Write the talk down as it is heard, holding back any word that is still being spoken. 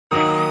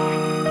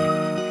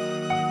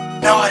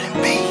I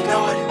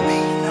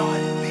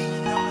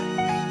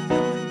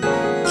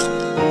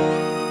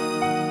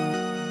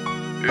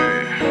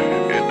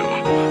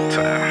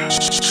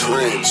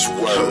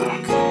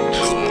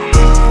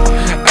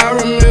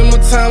remember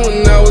time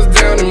when I was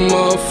down and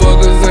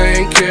motherfuckers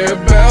ain't care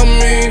about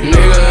me.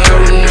 Nigga,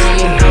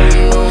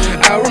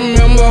 I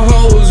remember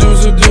hoes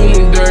used to do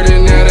me dirty,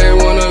 now they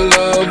wanna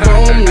love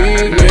on me.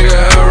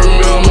 Nigga,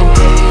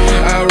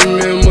 I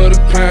remember the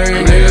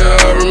pain. Nigga,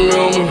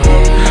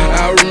 I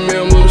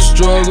remember the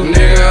struggle.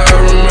 Nigga,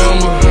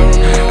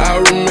 I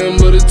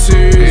remember the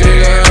tears.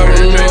 Nigga, I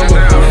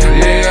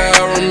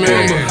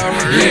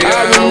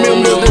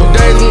remember the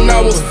days when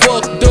I was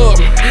fucked up.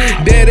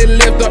 Daddy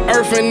left the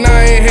earth and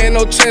I ain't had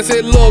no chance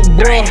at luck,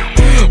 bruh.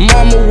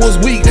 Mama was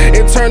weak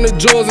and turned to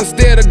drugs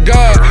instead of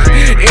God.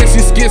 And she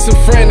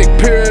schizophrenic,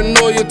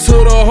 paranoia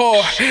to the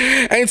heart.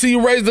 Auntie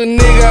raised a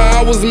nigga,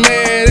 I was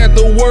mad at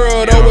the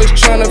world. Always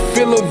trying to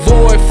fill a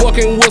void,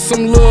 fucking with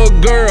some little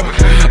girl.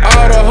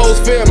 All the hoes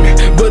feel me,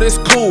 but it's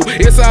cool,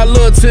 it's our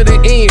love to the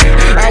end.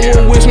 I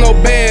wouldn't wish no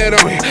bad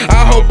on it,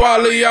 I hope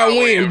all of y'all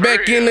win.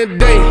 Back in the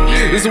day,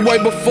 it's way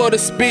before the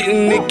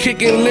spitting and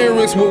kicking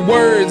lyrics with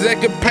words that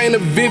could paint a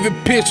vivid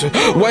picture.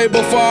 Way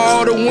before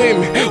all the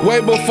women, way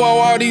before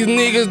all these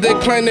niggas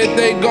that claim that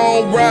they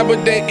gon' ride,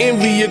 but they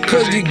envy you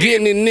cause you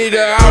getting it,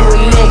 nigga.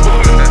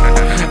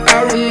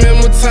 I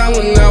remember time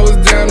when I was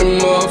down and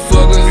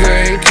motherfuckers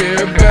ain't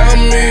care about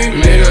me.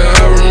 Nigga,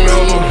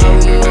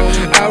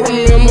 I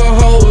remember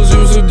hoes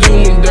used to do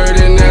me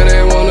dirty, now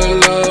they wanna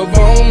love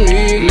on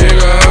me.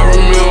 Nigga, I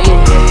remember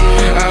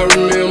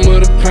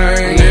the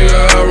pain. Nigga,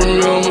 I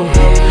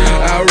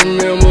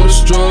remember the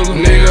struggle.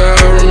 Nigga,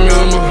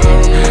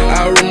 I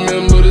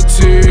remember the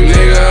tears.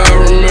 Nigga, I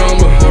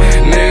remember.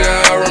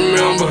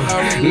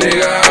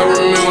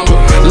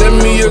 Let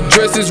me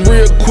address this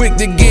real quick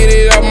to get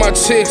it off my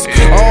chest.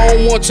 I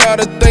don't want y'all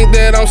to think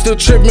that I'm still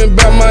tripping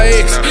about my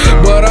ex,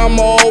 but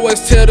I'ma always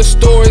tell the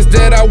stories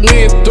that I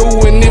went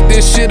through. And if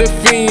this shit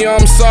offend you,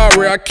 I'm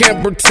sorry, I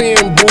can't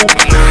pretend, boo.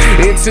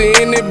 And to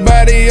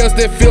anybody else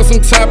that feels some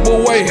type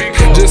of way,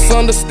 just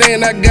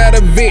understand I got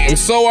a vent, and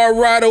so I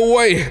ride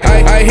away.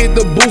 I hit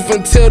the booth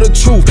and tell the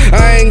truth,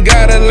 I ain't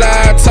gotta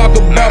lie. I talk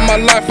about my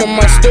life and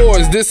my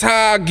stories, this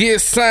how I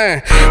get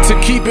signed. To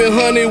keep it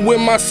 100 with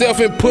myself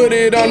and put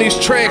it on these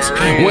tracks.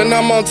 When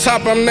I'm on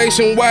top, I'm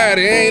nationwide,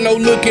 there ain't no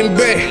looking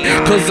back.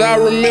 Cause I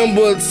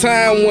remember a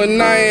time when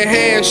I ain't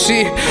had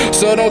shit,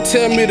 so don't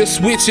tell me to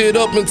switch it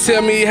up and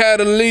tell me how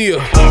to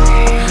live.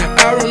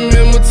 I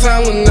remember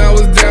time when I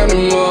was down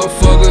and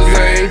motherfuckers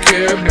ain't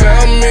care about